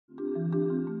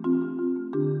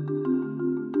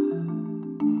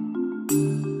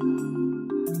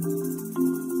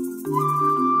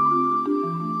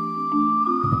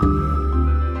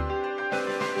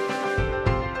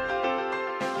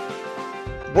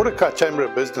Mordecai Chamber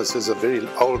of Business is a very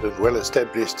old and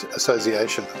well-established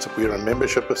association. We're a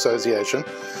membership association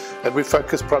and we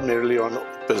focus primarily on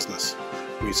business.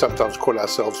 We sometimes call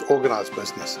ourselves organised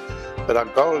business. But our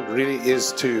goal really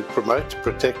is to promote,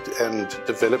 protect and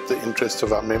develop the interests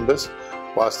of our members,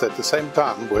 whilst at the same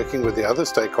time working with the other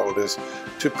stakeholders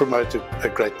to promote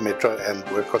a great metro and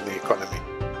work on the economy.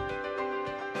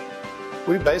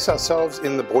 We base ourselves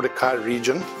in the Mordecai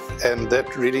region, and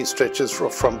that really stretches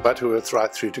from Butterworth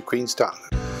right through to Queenstown.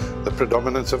 The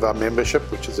predominance of our membership,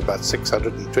 which is about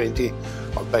 620,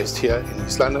 are based here in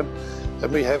East London,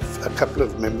 and we have a couple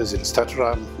of members in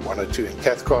Stutterheim, 1 or 2 in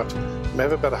Cathcart, and we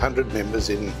have about 100 members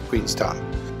in Queenstown.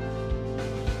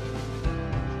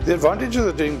 The advantages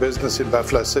of doing business in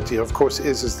Buffalo City, of course,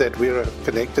 is that we are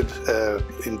connected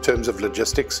in terms of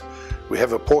logistics. We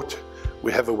have a port,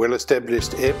 we have a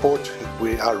well-established airport,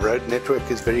 our road network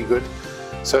is very good.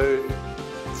 So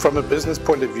from a business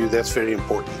point of view, that's very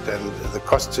important, and the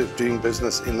costs of doing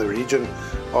business in the region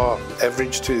are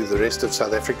average to the rest of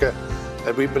South Africa,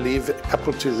 and we believe,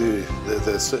 coupled to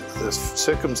the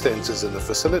circumstances and the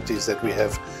facilities that we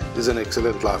have, is an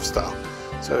excellent lifestyle.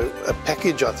 So a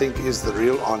package, I think, is the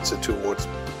real answer towards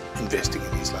investing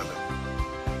in East London.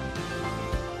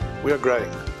 We are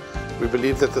growing. We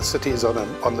believe that the city is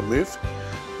on the move.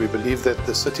 We believe that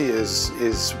the city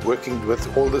is working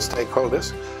with all the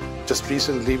stakeholders. Just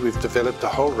recently we've developed a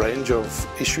whole range of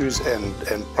issues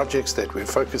and projects that we're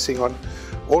focusing on,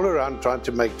 all around trying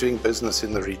to make doing business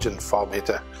in the region far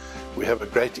better. We have a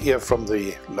great ear from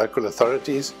the local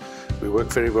authorities. We work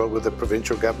very well with the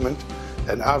provincial government,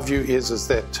 and our view is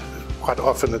that quite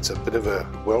often it's a bit of a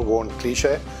well-worn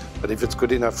cliche, but if it's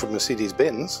good enough for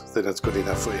Mercedes-Benz, then it's good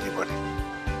enough for anybody.